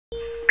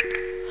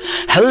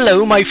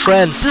Hello my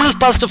friends, this is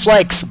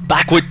Busterflex,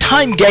 back with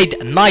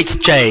Timegate Night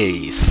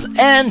Chase.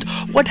 And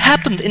what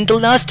happened in the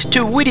last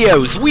two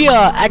videos? We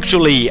are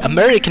actually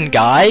American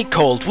guy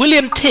called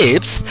William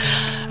Tibbs,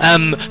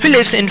 who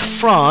lives in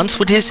France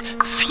with his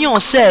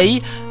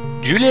fiancée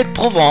Juliette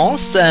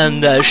Provence,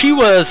 and she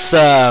was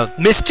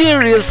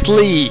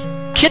mysteriously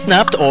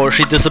kidnapped, or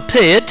she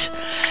disappeared,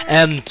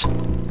 and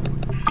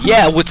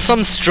yeah, with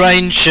some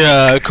strange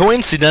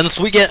coincidence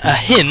we get a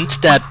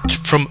hint that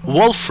from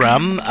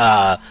Wolfram,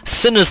 a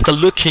sinister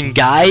looking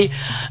guy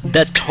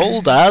that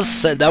told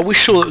us that we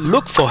should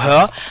look for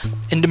her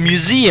in the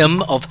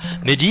Museum of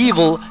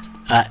Medieval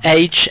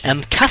Age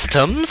and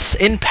Customs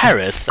in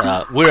Paris.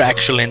 We're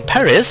actually in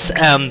Paris,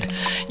 and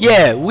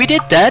yeah, we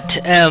did that,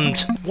 and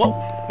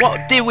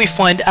what did we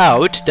find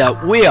out?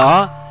 That we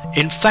are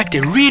in fact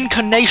a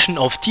reincarnation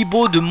of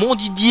Thibaut de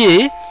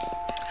Montdidier,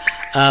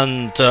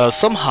 and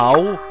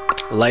somehow,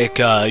 like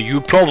you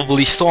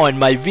probably saw in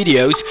my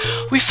videos,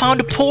 we found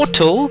a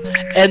portal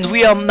and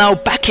we are now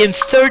back in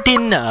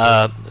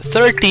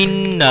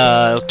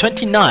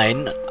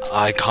 1329,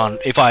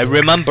 if I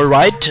remember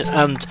right,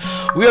 and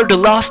we are the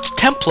last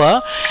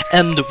Templar,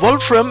 and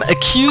Wolfram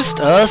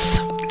accused us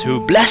to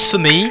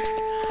blasphemy,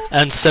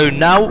 and so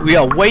now we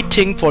are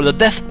waiting for the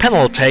death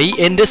penalty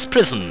in this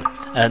prison,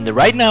 and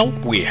right now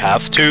we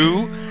have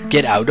to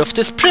get out of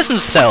this prison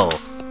cell.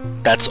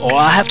 That's all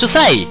I have to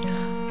say.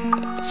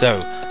 So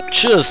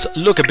just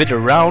look a bit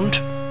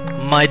around,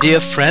 my dear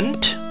friend.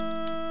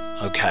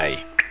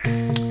 Okay,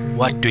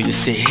 what do you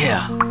see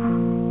here?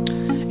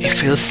 It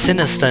feels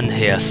sinister in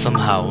here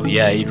somehow.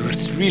 Yeah,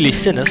 it's really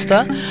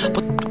sinister.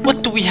 But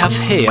what do we have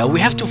here?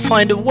 We have to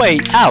find a way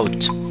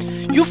out.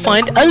 You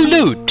find a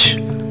loot,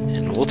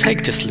 and we'll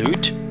take this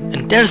loot.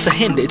 And there's a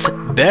hint, it's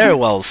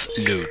Bearwell's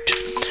loot.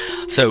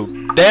 So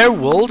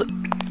Bearwell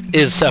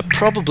is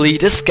probably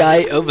this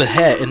guy over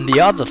here in the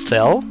other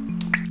cell,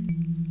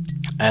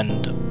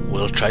 and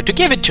we'll try to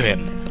give it to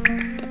him.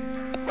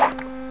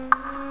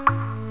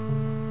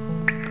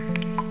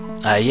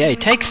 Yeah, he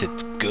takes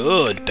it.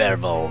 Good,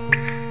 Bearwell.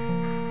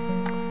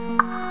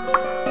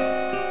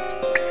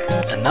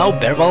 And now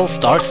Bearwell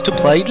starts to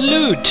play the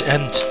lute,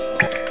 and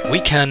we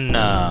can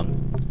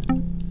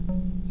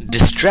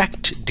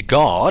distract the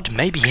guard.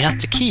 Maybe he has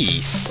the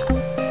keys.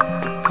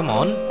 Come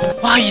on.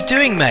 What are you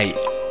doing, mate?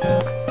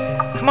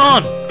 Come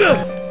on!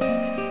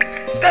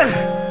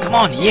 Come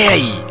on,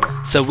 yay!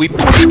 So we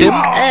pushed him,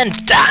 and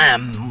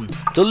damn!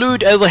 The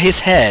loot over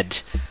his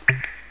head.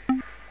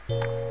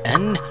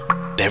 And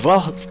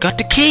Bearwell's got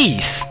the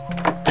keys.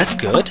 That's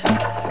good.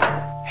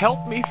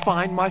 Help me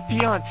find my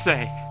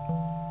fiancée.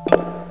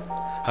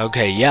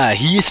 Okay, yeah,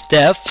 he is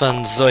deaf,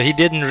 and so he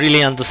didn't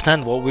really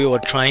understand what we were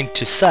trying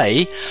to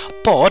say.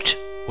 But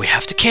we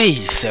have the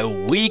key, so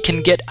we can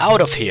get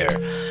out of here.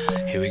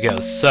 Here we go.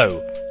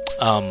 So,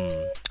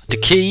 the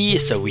key,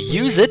 so we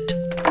use it.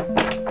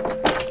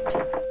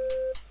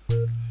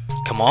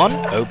 Come on,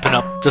 open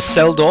up the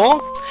cell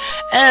door.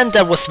 And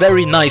that was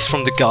very nice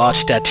from the guard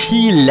that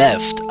he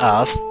left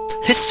us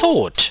his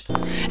sword.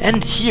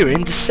 And here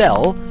in the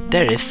cell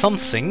there is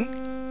something.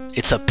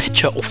 It's a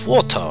pitcher of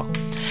water.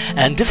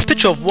 And this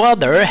pitcher of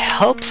water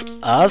helps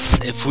us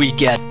if we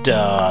get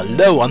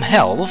low on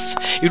health.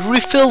 It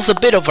refills a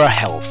bit of our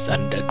health,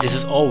 and this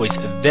is always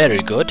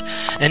very good.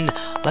 And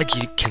like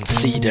you can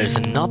see, there's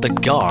another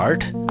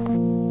guard.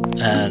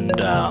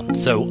 And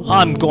so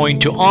I'm going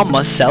to arm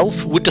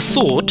myself with the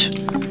sword,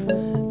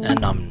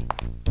 and I'm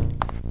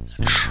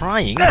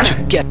trying to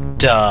get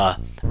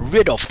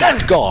rid of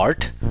that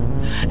guard.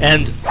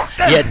 And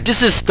yeah,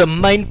 this is the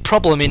main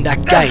problem in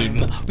that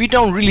game. We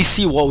don't really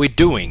see what we're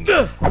doing.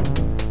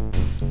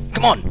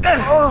 Come on!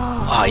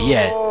 Ah,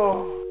 yeah.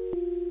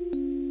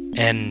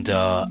 And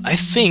I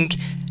think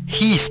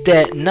he's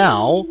dead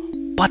now,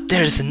 but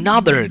there's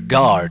another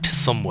guard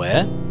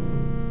somewhere.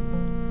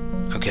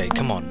 Okay,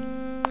 come on.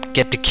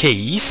 Get the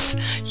keys.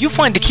 You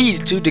find the key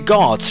to the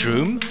guard's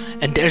room,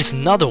 and there's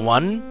another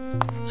one.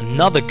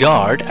 Another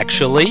guard,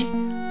 actually.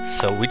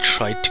 So we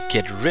try to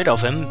get rid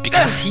of him,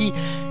 because he's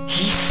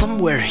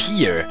somewhere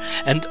here.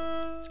 And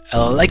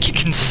like you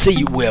can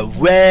see, we're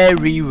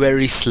very,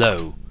 very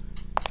slow.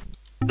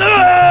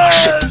 Oh,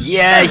 shit,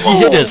 yeah, he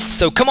hit us.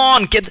 So come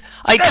on, get...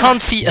 I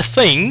can't see a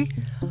thing.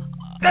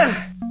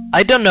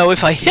 I don't know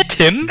if I hit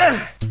him.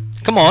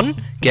 Come on,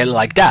 get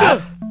like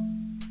that.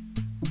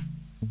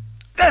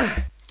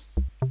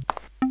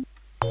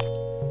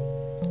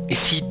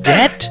 Is he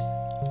dead?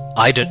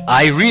 I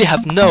really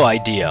have no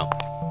idea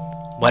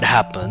what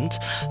happened.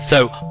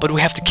 So, but we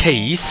have the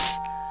keys.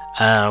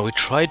 We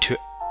try to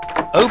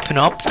open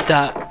up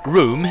that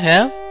room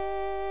here.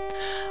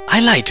 I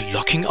like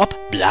locking up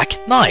black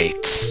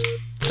knights.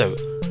 So,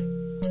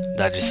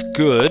 that is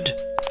good.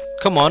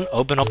 Come on,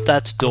 open up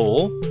that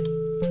door.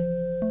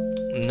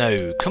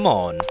 No, come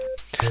on.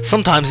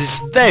 Sometimes it's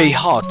very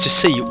hard to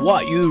see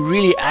what you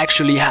really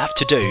actually have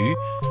to do.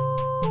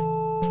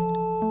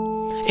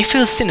 It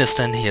feels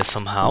sinister in here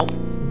somehow.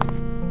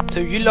 So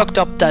you locked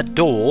up that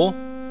door.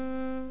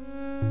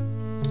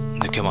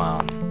 No, come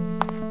on.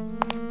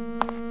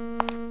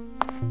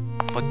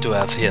 what do I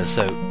have here?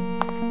 So,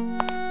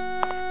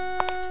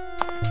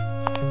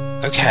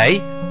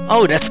 okay.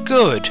 Oh, that's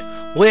good.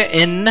 We're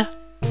in.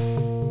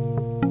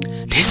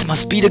 This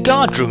must be the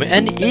guard room,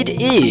 and it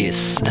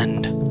is.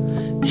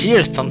 And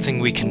here's something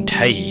we can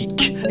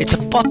take. It's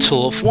a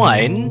bottle of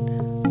wine.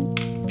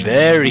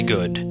 Very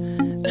good.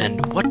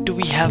 And what do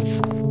we have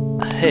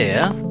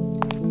here?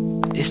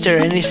 Is there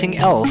anything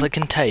else I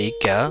can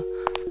take?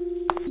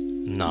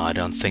 No, I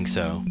don't think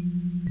so.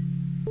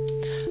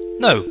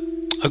 No.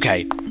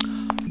 Okay.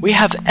 We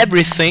have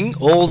everything.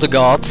 All the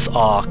guards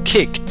are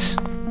kicked.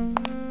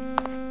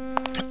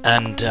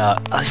 And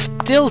I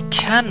still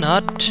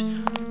cannot...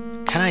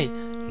 Can I...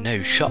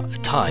 No,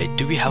 shot tied.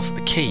 Do we have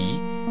a key?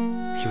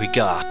 Here we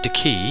got the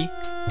key.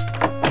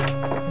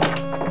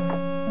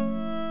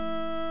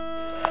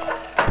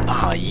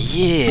 Ah,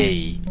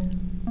 yay!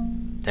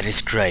 That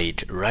is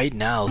great. Right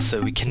now,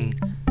 so we can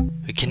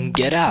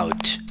get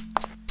out.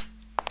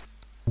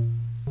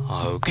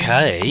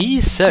 Okay,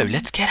 so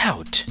let's get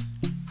out.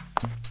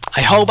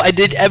 I hope I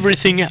did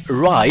everything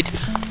right,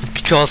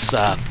 because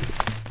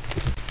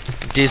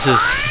this is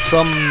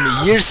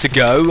some years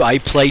ago I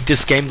played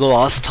this game the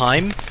last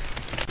time.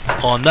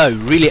 Oh no,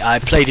 really, I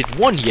played it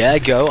 1 year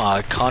ago.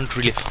 I can't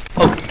really...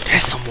 Oh,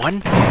 there's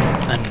someone!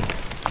 And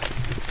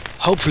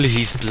hopefully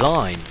he's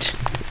blind.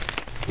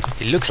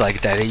 It looks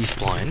like that he's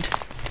blind.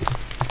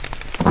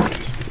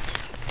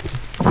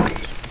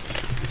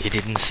 He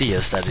didn't see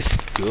us, that is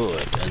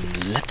good.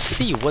 And let's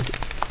see, what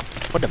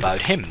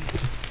about him?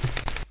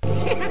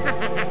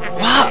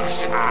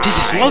 Wow! This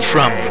is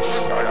Wolfram!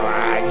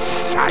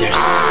 They're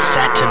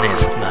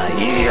Satanist,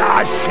 mates.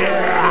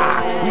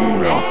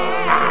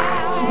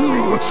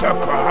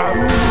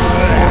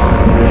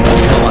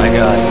 Oh my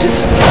god,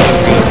 this is not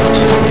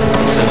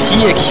good. So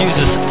he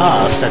accuses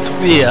us that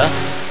we're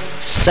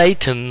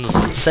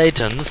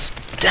Satan's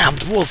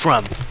damned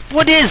Wolfram.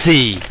 What is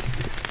he?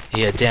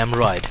 Yeah, damn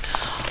right.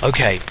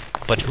 Okay,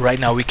 but right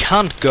now we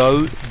can't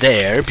go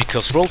there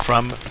because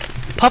Wolfram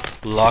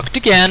locked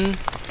again.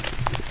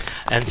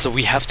 And so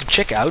we have to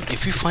check out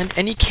if we find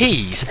any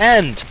keys.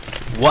 And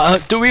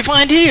what do we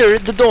find here?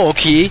 The door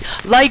key.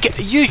 Like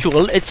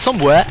usual, it's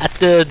somewhere at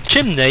the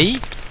chimney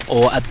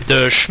or at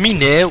the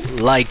cheminée,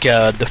 like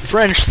the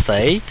French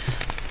say.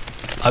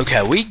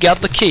 Okay, we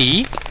got the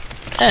key.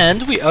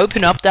 And we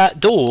open up that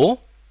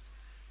door.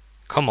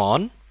 Come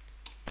on.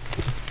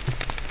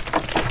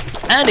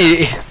 And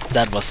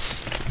that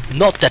was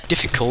not that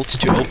difficult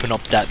to open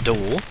up that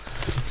door.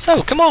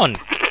 So, come on.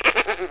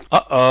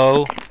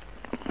 Uh-oh.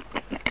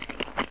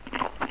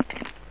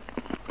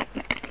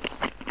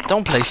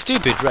 Don't play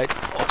stupid, right?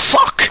 Oh,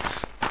 fuck!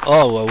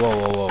 Oh, whoa, whoa,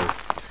 whoa, whoa.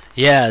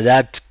 Yeah,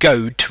 that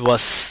goat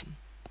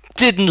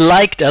didn't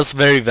like us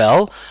very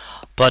well.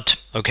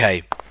 But,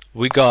 okay.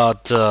 We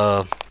got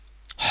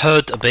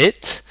hurt a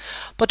bit.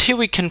 But here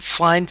we can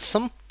find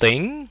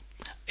something.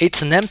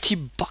 It's an empty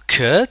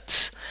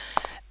bucket.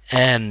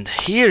 And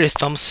here is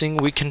something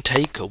we can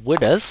take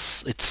with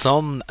us. It's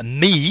some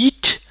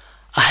meat.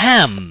 A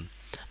ham.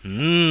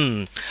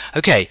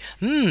 Okay.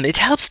 It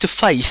helps to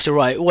face the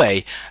right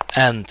way.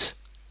 And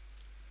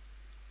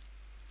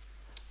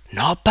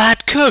not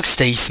bad cooks,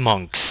 these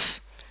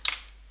monks.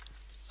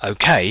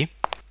 Okay.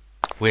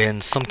 We're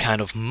in some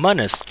kind of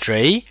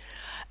monastery.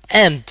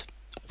 And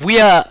we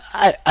are,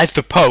 I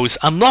suppose,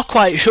 I'm not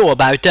quite sure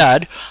about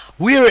that.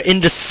 We're in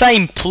the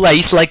same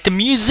place like the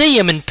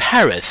museum in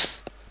Paris.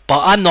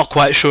 But I'm not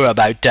quite sure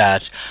about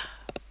that.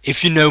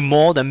 If you know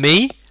more than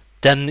me,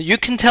 then you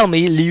can tell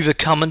me, leave a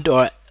comment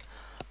or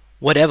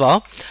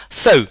whatever.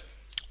 So,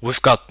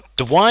 we've got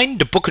the wine,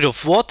 the bucket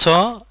of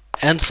water,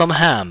 and some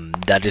ham.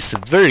 That is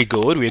very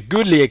good. We're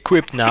goodly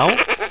equipped now.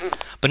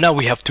 But now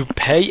we have to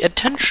pay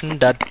attention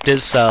that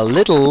this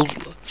little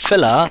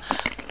fella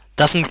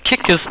doesn't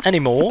kick us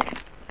anymore.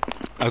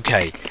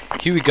 Okay,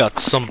 here we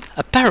got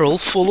a barrel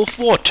full of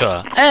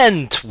water.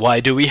 And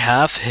why do we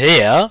have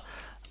here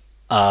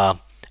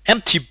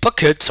empty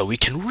bucket so we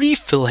can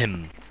refill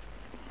him?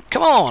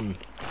 Come on!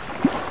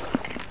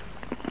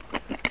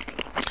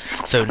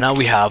 So now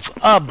we have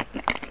a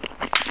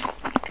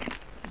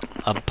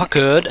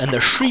bucket and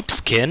a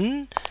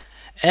sheepskin,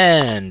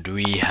 and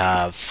we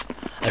have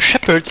a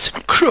shepherd's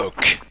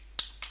crook.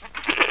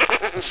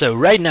 So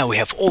right now we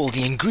have all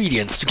the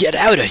ingredients to get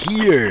out of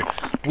here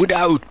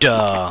without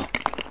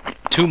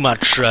too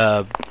much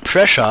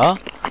pressure.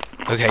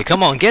 Okay,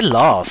 come on, get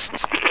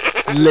lost,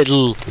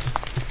 little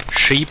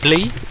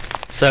sheeply.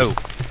 So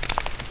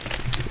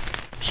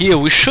here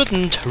we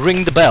shouldn't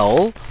ring the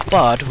bell,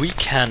 but we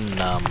can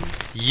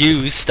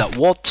use that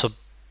water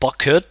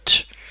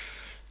bucket.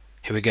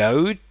 Here we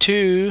go,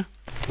 to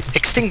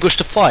extinguish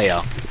the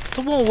fire.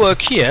 That won't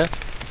work here.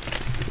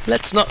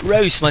 Let's not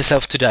roast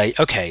myself today.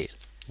 Okay,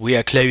 we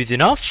are close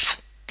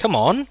enough. Come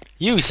on,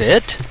 use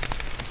it.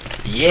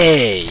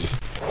 Yay!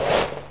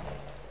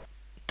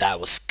 That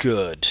was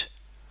good.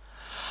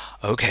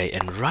 Okay,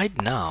 and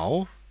right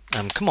now,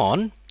 come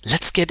on,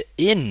 let's get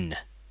in.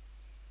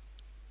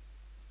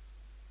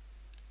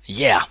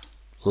 Yeah,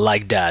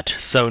 like that.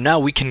 So now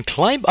we can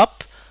climb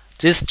up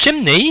this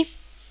chimney.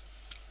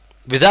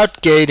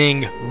 without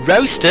getting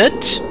roasted.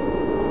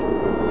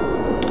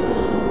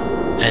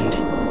 And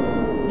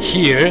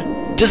here,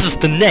 this is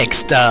the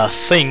next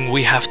thing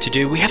we have to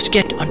do. We have to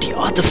get on the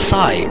other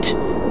side.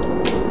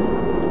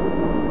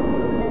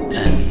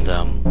 And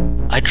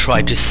I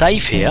try to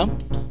save here,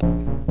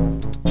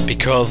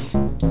 because...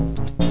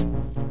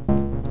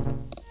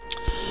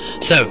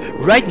 So,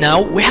 right now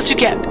we have to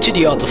get to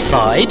the other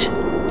side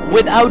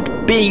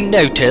without being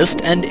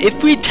noticed, and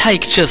if we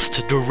take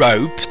just the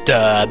rope,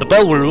 the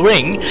bell will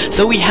ring,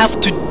 so we have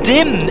to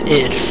dim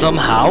it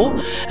somehow,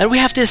 and we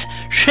have this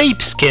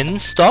sheepskin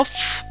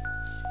stuff,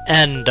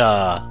 and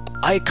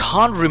I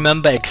can't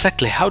remember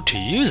exactly how to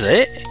use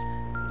it.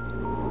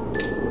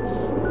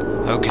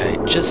 Okay,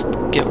 just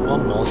get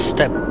one more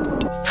step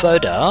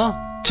further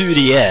to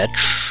the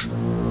edge.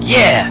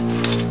 Yeah!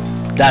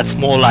 That's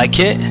more like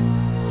it.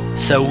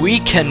 So we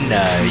can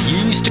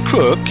use the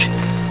crook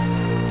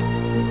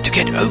to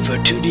get over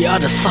to the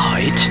other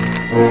side.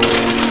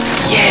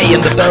 Yay!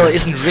 And the bell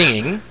isn't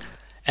ringing.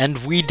 And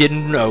we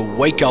didn't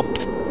wake up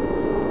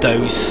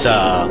those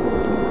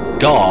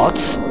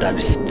guards. That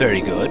is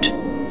very good.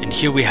 And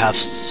here we have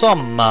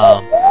some...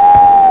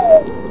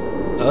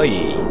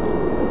 Oi!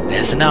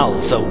 There's an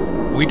owl, so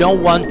we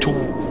don't want to...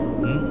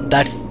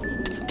 that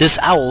this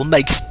owl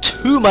makes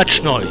too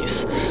much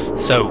noise.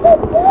 So...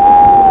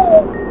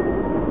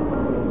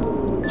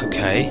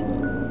 Okay.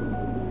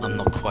 I'm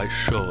not quite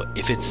sure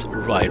if it's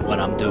right what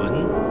I'm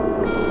doing.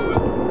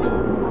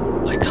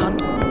 I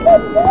can't...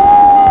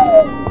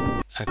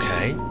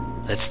 Okay.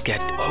 Let's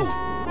get... Oh!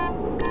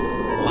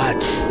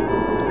 What?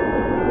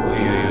 We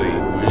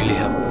really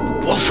have...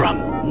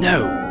 Wolfram!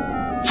 No!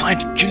 Find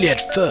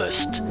Juliette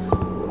first!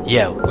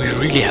 Yeah, we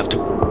really have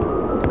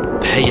to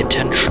pay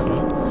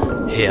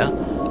attention here.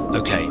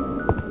 Okay.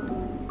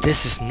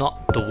 This is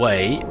not the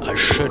way I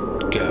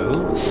should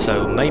go,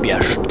 so maybe I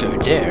should go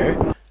there.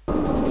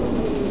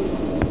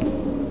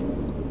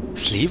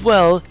 Sleep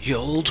well, you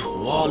old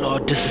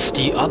warlord. This is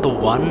the other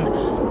one.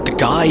 The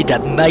guy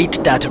that made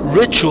that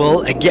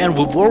ritual again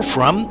with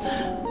Wolfram.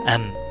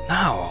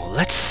 Now,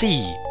 let's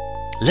see.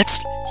 Let's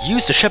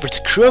use the shepherd's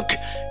crook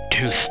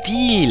to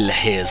steal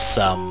his,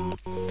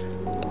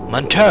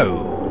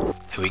 manteau.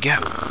 Here we go.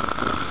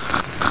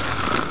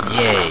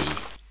 Yay.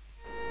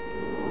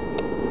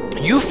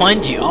 You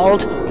find the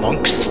old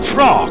monk's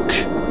frog.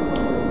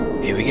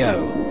 Here we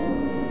go.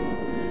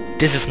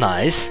 This is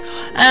nice.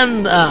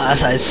 And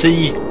as I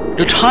see,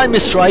 the time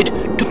is right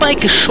to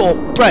make a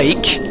short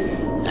break.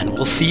 And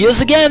we'll see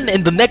us again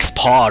in the next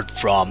part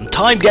from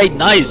Timegate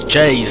Night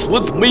Chase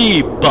with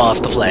me,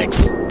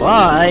 Busterflex.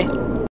 Bye.